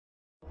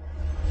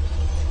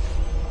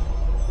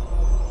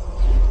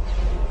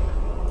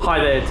Hi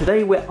there,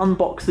 today we're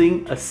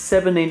unboxing a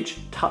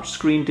 7-inch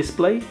touchscreen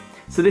display.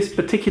 So this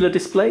particular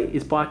display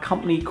is by a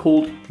company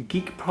called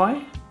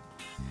GeeekPi.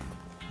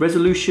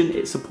 Resolution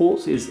it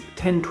supports is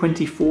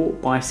 1024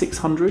 by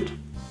 600,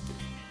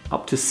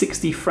 up to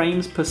 60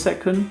 frames per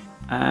second,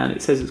 and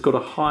it says it's got a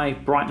high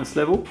brightness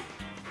level.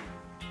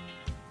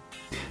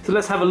 So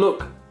let's have a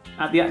look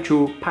at the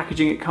actual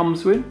packaging it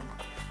comes with.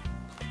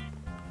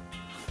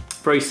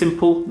 Very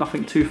simple,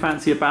 nothing too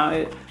fancy about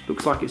it.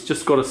 Looks like it's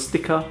just got a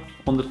sticker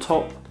on the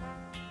top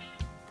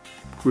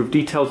with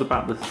details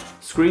about the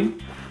screen.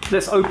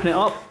 Let's open it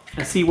up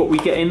and see what we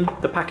get in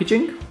the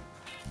packaging.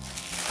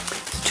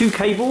 It's 2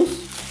 cables.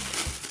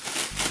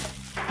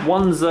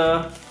 One's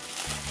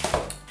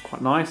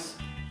quite nice,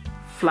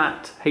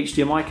 flat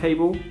HDMI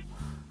cable.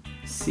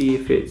 See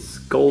if it's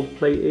gold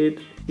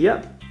plated.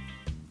 Yep.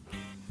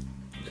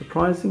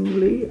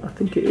 Surprisingly, I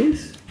think it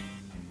is.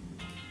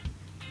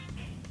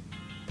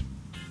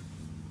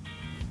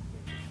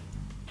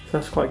 So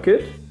that's quite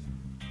good.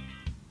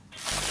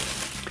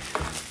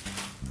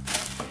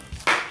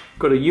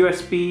 Got a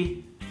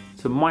USB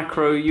to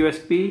micro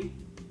USB.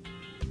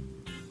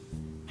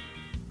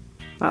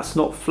 That's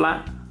not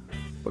flat,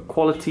 but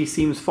quality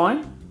seems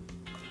fine.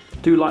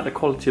 Do like the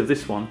quality of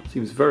this one,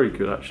 seems very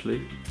good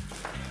actually.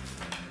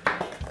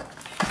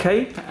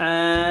 Okay,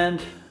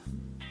 and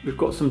we've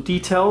got some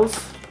details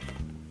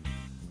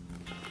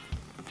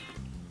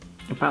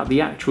about the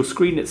actual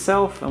screen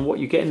itself and what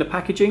you get in the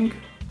packaging.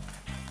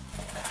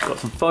 Got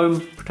some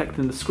foam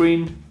protecting the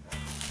screen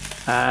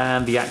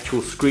and the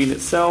actual screen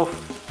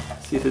itself.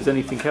 See if there's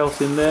anything else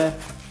in there.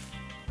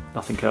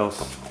 Nothing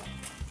else.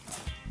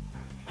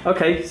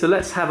 Okay, so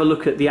let's have a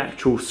look at the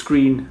actual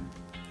screen.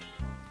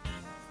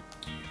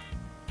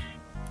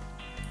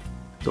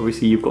 So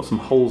obviously you've got some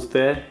holes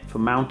there for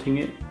mounting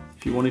it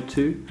if you wanted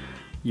to.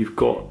 You've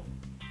got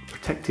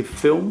protective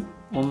film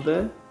on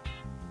there.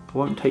 I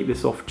won't take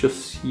this off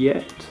just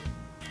yet.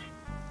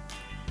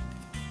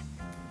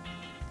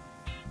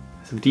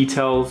 Some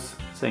details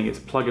saying it's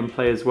plug and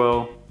play as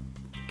well.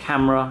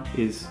 Camera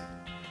is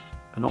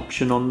an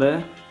option on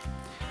there.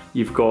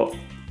 You've got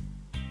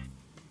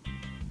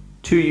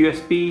 2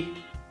 USB,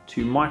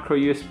 2 micro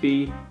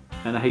USB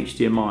and a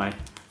HDMI,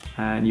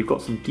 and you've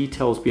got some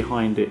details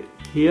behind it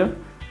here.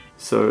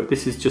 So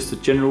this is just a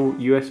general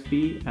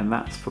USB and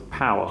that's for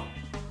power,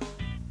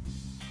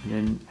 and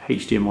then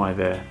HDMI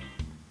there.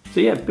 So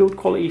yeah, build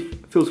quality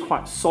feels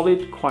quite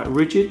solid, quite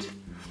rigid.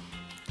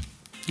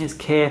 Let's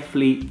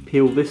carefully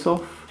peel this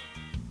off.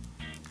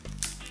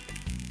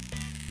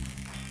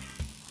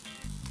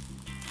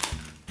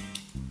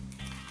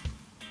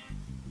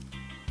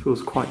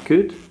 Feels quite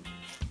good.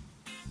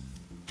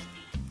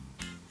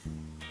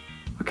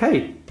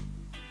 Okay,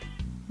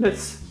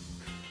 let's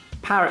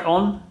power it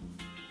on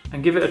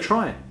and give it a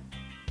try.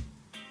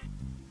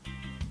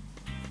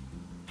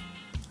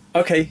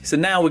 Okay, so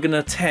now we're going to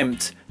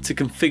attempt to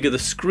configure the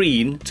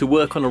screen to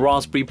work on a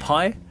Raspberry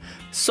Pi.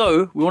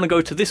 So we want to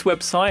go to this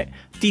website.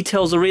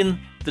 Details are in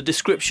the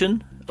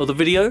description of the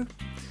video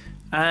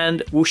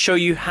and we'll show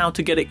you how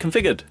to get it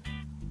configured.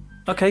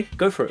 Okay,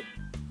 go for it.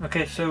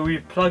 Okay, so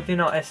we've plugged in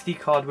our SD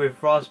card with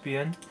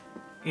Raspbian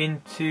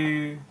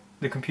into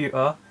the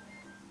computer,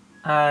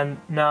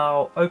 and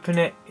now open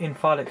it in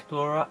File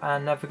Explorer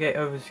and navigate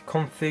over to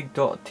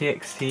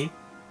config.txt.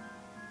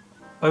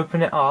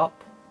 Open it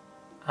up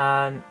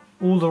and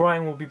all the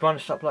writing will be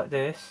bunched up like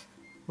this.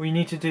 What you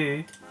need to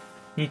do,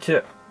 you need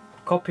to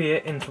copy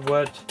it into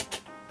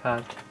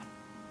WordPad.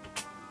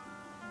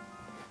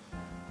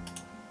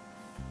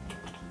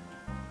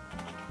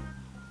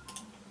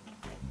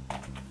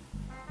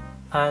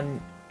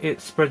 And it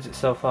spreads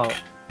itself out.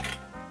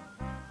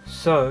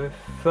 So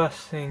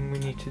first thing we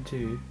need to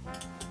do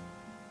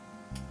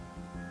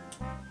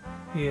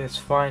is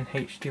find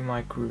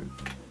HDMI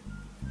group.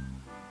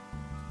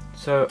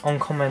 So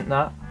uncomment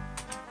that,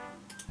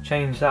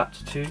 change that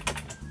to 2,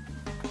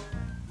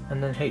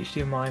 and then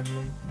HDMI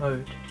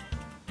mode,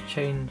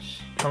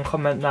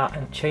 uncomment that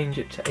and change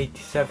it to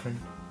 87.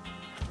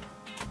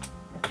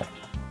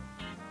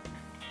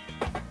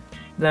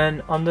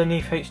 Then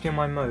underneath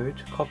HDMI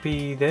mode,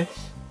 copy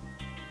this.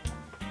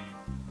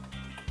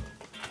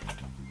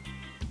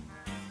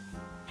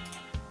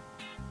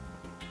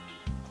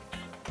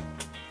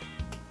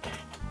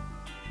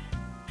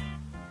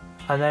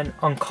 And then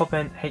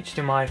uncomment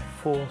HDMI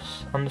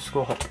force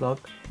underscore hot plug.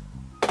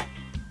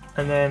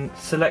 And then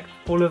select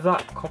all of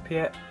that, copy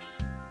it,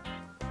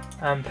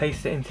 and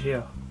paste it into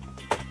here.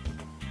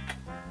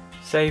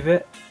 Save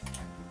it.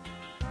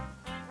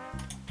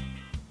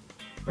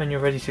 And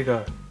you're ready to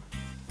go.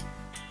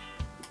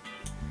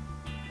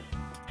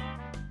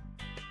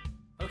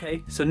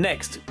 Okay, so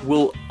next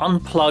we'll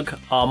unplug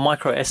our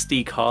micro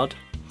SD card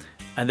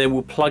and then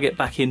we'll plug it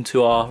back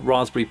into our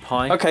Raspberry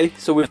Pi. Okay,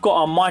 so we've got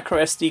our micro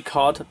SD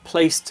card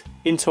placed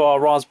into our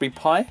Raspberry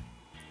Pi.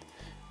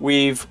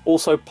 We've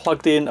also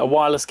plugged in a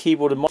wireless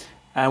keyboard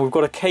and we've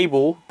got a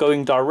cable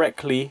going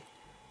directly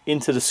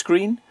into the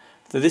screen.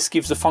 So this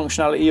gives the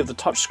functionality of the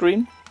touch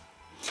screen.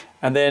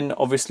 And then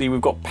obviously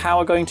we've got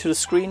power going to the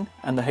screen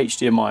and the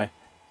HDMI.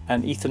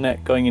 and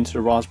Ethernet going into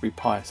the Raspberry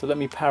Pi. So let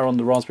me power on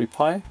the Raspberry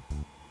Pi.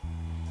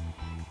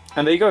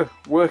 And there you go,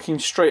 working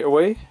straight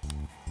away.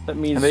 Let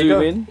me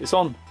zoom in, it's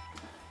on.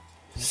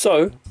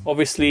 So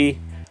obviously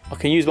I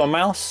can use my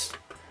mouse.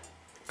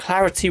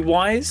 Clarity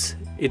wise,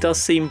 it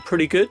does seem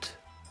pretty good.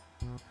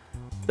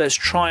 Let's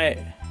try it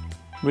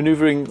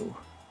maneuvering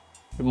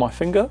with my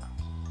finger.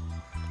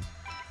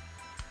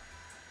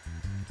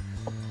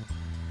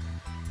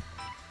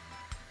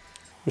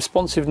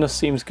 Responsiveness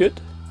seems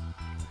good.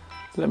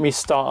 Let me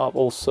start up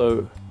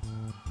also.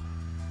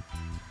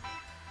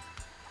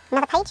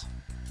 Another page.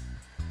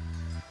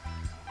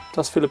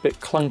 Does feel a bit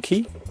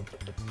clunky.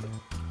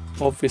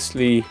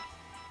 Obviously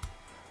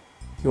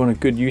you want a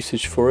good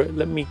usage for it.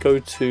 Let me go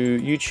to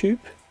YouTube.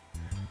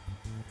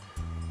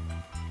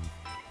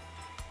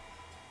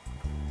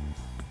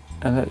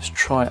 And let's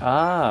try,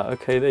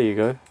 okay, there you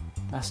go.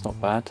 That's not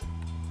bad.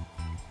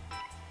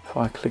 If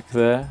I click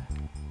there,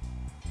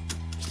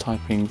 just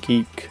type in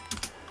Geek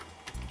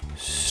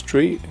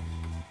Street.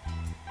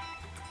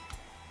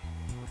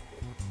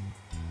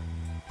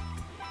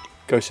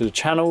 Go to the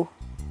channel.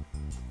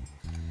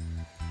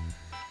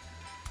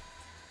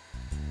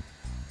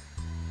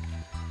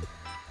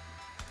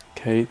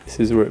 Okay, this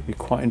is where it'd be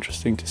quite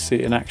interesting to see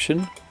it in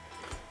action.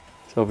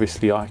 So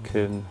obviously I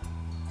can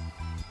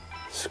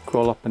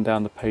scroll up and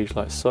down the page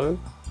like so.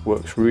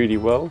 Works really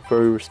well,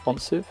 very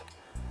responsive.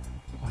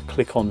 I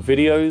click on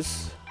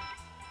videos.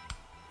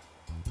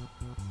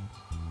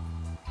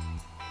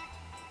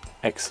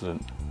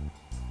 Excellent.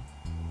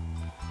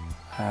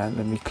 And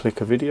let me click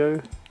a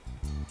video.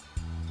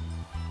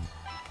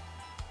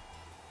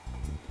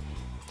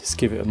 Just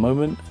give it a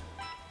moment.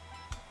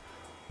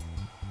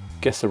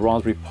 Guess the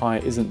Raspberry Pi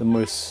isn't the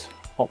most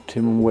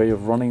optimum way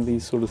of running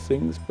these sort of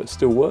things, but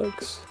still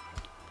works.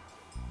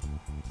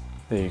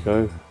 There you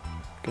go.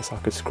 Guess I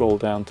could scroll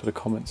down to the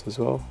comments as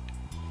well.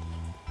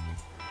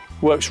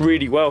 Works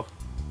really well.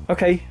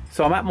 Okay,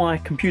 so I'm at my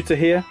computer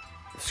here.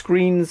 The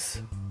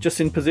screen's just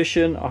in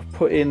position. I've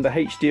put in the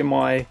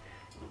HDMI,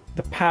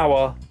 the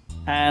power,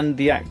 and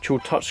the actual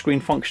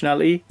touchscreen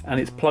functionality,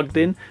 and it's plugged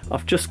in.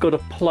 I've just got to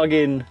plug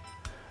in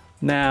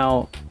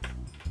now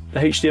the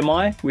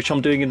HDMI, which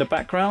I'm doing in the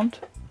background,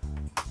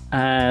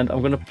 and I'm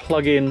going to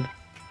plug in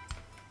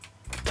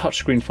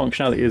touchscreen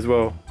functionality as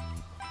well.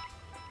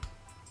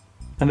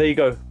 And there you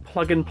go,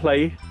 plug and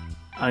play,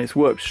 and it's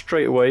worked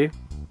straight away.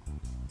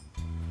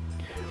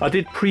 I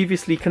did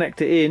previously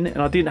connect it in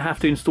and I didn't have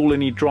to install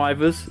any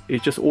drivers,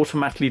 it just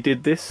automatically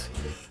did this.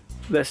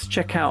 Let's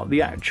check out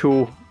the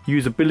actual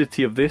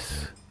usability of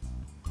this.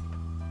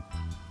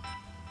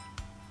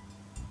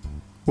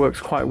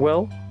 Works quite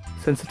well,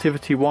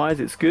 sensitivity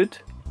wise it's good.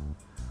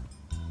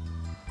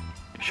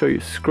 Show you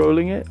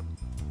scrolling it.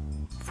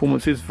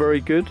 Performance is very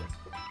good.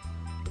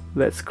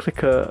 Let's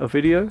click a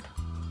video.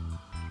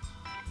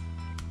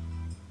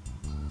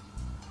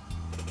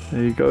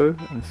 There you go.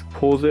 Let's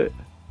pause it.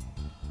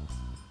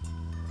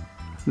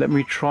 Let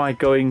me try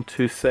going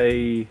to,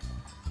 say,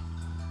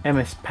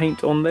 MS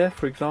Paint on there,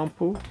 for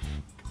example.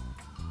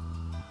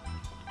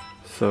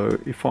 So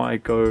if I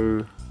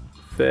go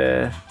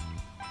there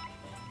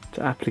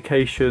to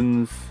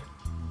applications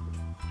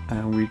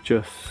and we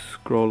just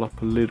scroll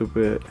up a little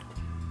bit.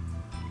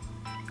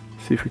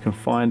 See if we can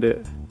find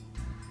it.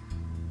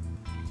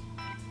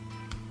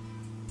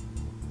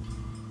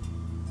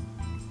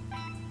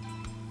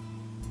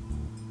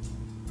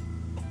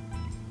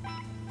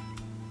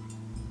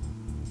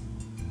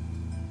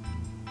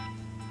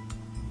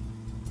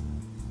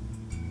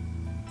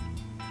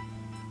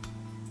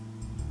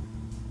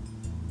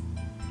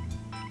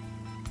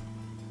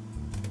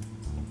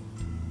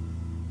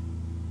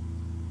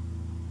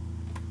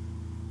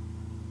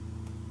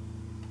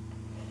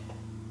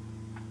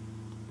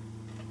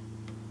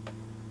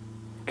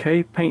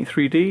 Okay, Paint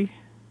 3D.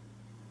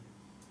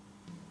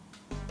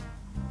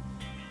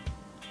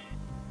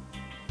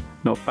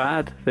 Not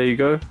bad, there you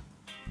go.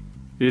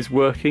 It is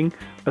working.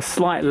 A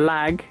slight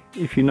lag,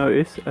 if you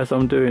notice, as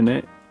I'm doing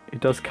it,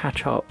 it does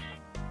catch up.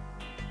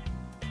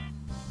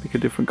 Pick a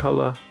different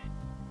color.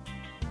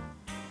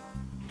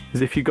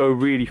 As if you go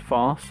really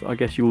fast, I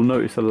guess you will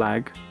notice a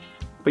lag.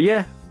 But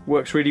yeah,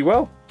 works really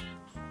well.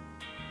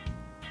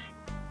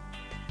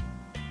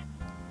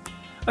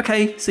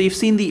 Okay, so you've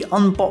seen the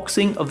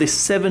unboxing of this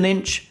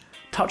 7-inch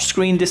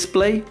touchscreen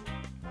display.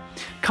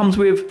 Comes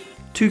with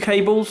 2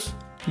 cables,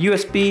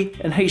 USB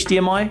and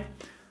HDMI.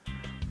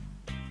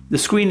 The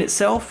screen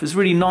itself is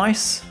really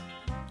nice.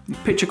 The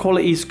picture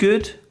quality is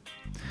good.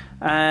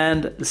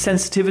 And the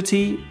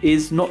sensitivity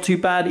is not too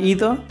bad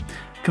either.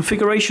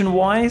 Configuration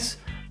wise,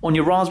 on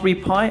your Raspberry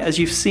Pi, as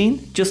you've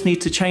seen, just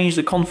need to change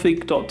the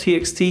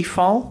config.txt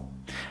file.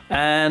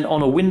 And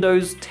on a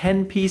Windows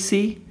 10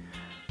 PC,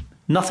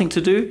 nothing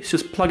to do, it's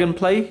just plug and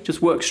play,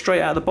 just works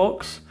straight out of the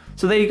box.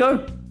 So there you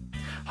go.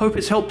 Hope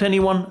it's helped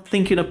anyone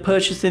thinking of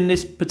purchasing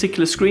this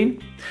particular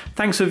screen.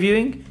 Thanks for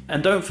viewing,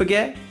 and don't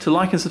forget to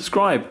like and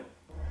subscribe.